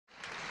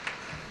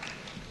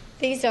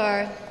These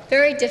are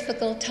very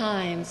difficult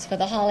times for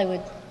the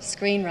Hollywood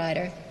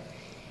screenwriter.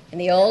 In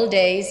the old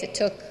days, it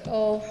took,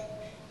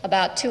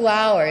 about 2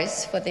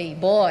 hours for the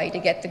boy to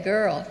get the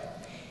girl.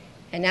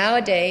 And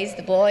nowadays,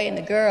 the boy and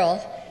the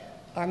girl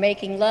are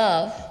making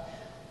love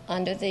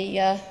under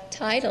the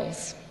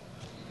titles.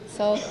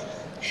 So,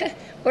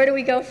 where do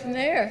we go from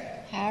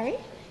there, Harry?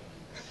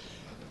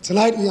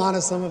 Tonight, we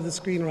honor some of the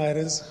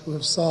screenwriters who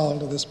have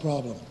solved this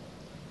problem.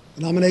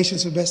 The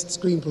nominations for Best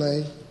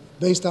Screenplay,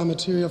 based on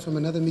material from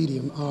another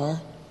medium,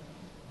 are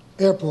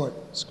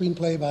Airport,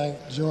 screenplay by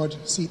George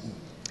Seaton.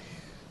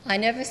 I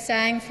Never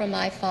Sang for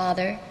My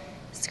Father,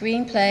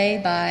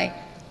 screenplay by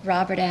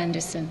Robert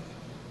Anderson.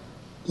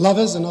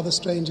 Lovers and Other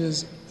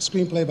Strangers,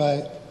 screenplay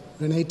by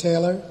Renee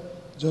Taylor,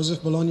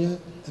 Joseph Bologna,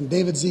 and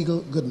David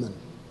Segal Goodman.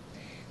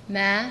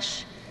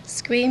 MASH,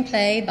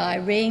 screenplay by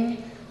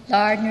Ring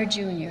Lardner,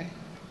 Jr.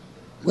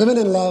 Women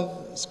in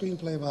Love,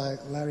 screenplay by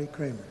Larry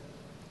Kramer.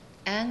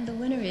 And the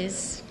winner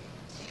is...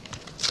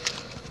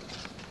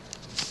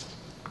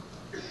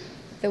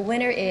 The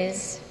winner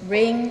is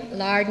Ring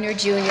Lardner,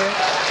 Jr.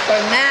 for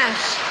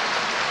MASH.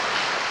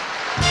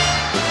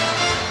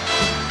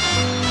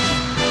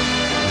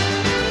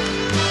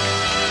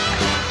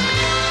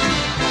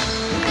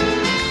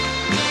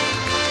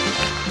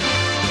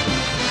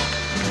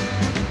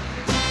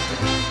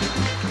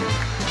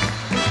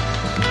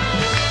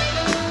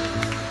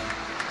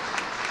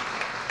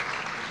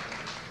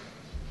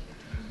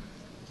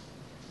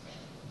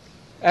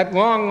 At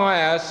long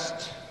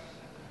last,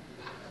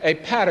 a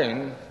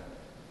pattern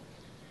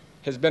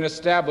has been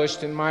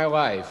established in my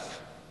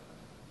life.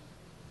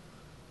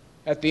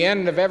 At the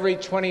end of every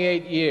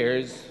 28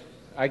 years,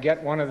 I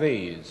get one of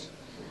these.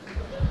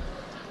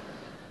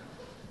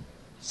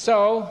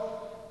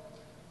 So,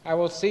 I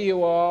will see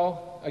you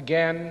all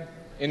again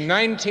in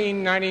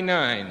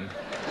 1999.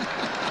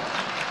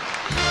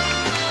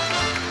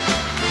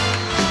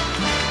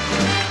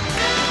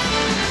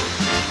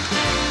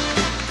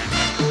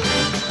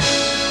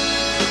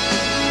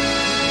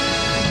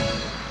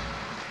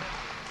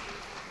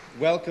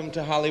 Welcome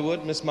to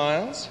Hollywood, Miss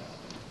Miles.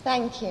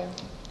 Thank you.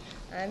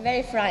 I'm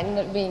very frightened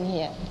at being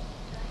here.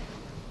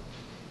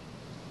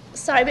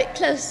 Sorry, a bit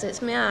closer,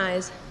 it's my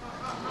eyes.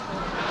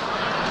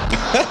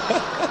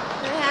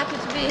 Very happy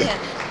to be here.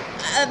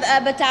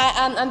 But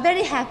I'm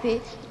very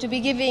happy to be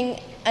giving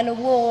an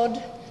award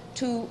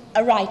to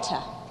a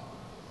writer.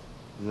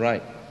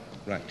 Right.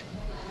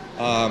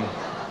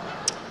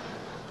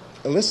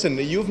 Listen,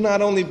 you've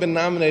not only been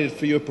nominated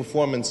for your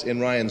performance in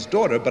Ryan's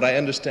Daughter, but I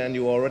understand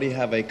you already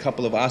have a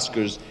couple of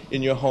Oscars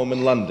in your home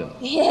in London.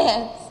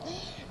 Yes.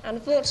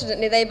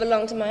 Unfortunately, they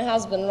belong to my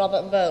husband,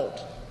 Robert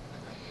Bolt.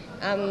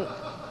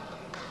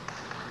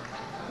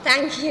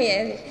 Thank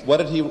you. What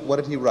did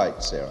he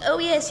write, Sarah? Oh,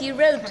 yes, he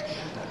wrote...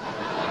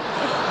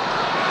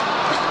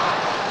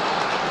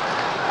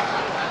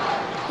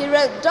 He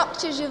wrote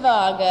Dr.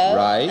 Zhivago,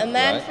 Right, A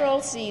Man right. for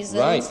All Seasons,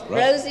 Right.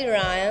 Rosie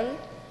Ryan.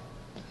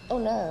 Oh,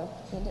 no.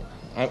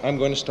 I'm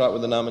going to start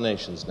with the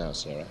nominations now,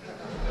 Sarah.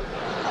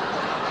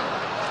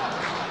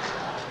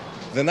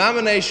 The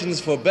nominations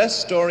for Best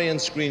Story and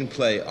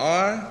Screenplay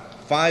are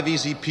Five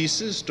Easy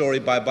Pieces, story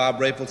by Bob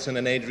Rafelson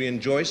and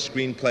Adrian Joyce,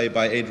 screenplay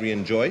by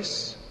Adrian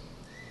Joyce.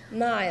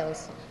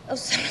 Miles. Oh,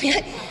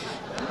 sorry.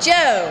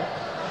 Joe.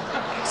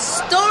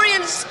 Story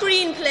and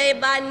Screenplay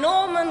by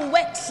Norman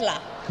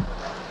Wexler.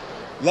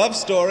 Love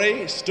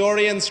Story,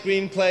 story and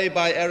screenplay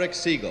by Eric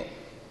Segal.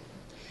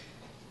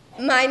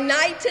 My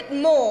Night at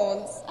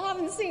Maud's. I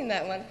haven't seen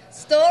that one.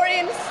 Story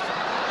and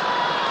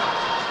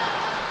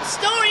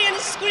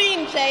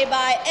Screenplay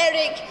by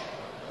Eric...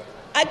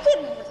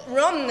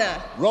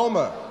 Roma.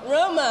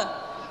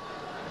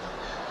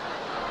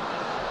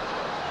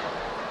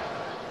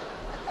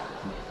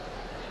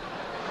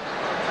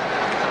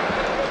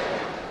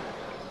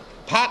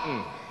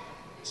 Patton,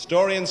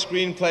 story and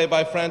screenplay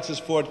by Francis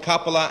Ford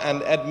Coppola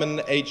and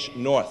Edmund H.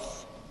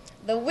 North.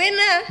 The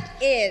winner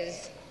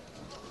is...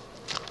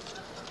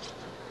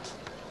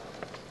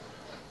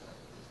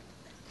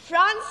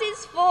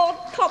 Francis Ford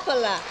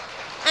Coppola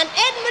and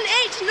Edmund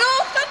H.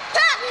 North of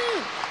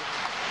Patton.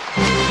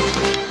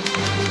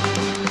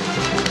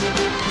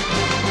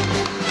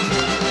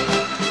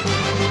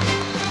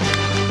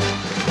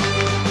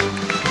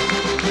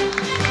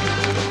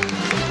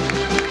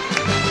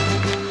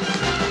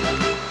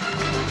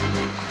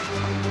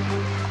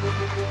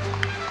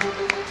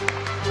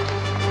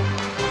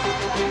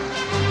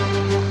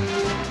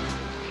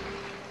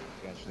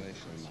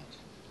 Congratulations.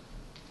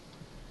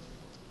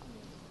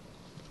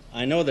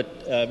 I know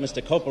that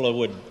Mr. Coppola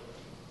would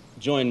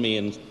join me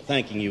in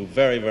thanking you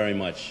very, very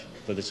much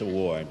for this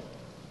award.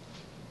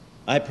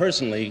 I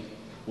personally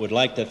would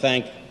like to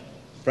thank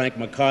Frank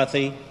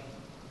McCarthy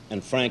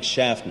and Frank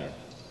Schaffner,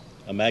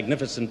 a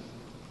magnificent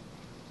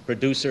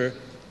producer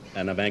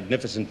and a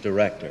magnificent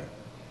director.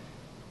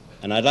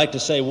 And I'd like to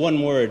say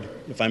one word,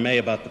 if I may,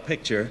 about the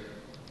picture.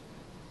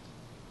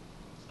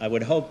 I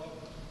would hope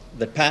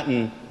that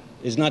Patton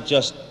is not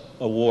just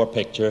a war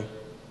picture.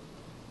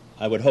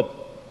 I would hope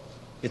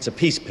it's a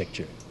peace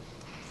picture.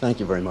 Thank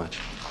you very much.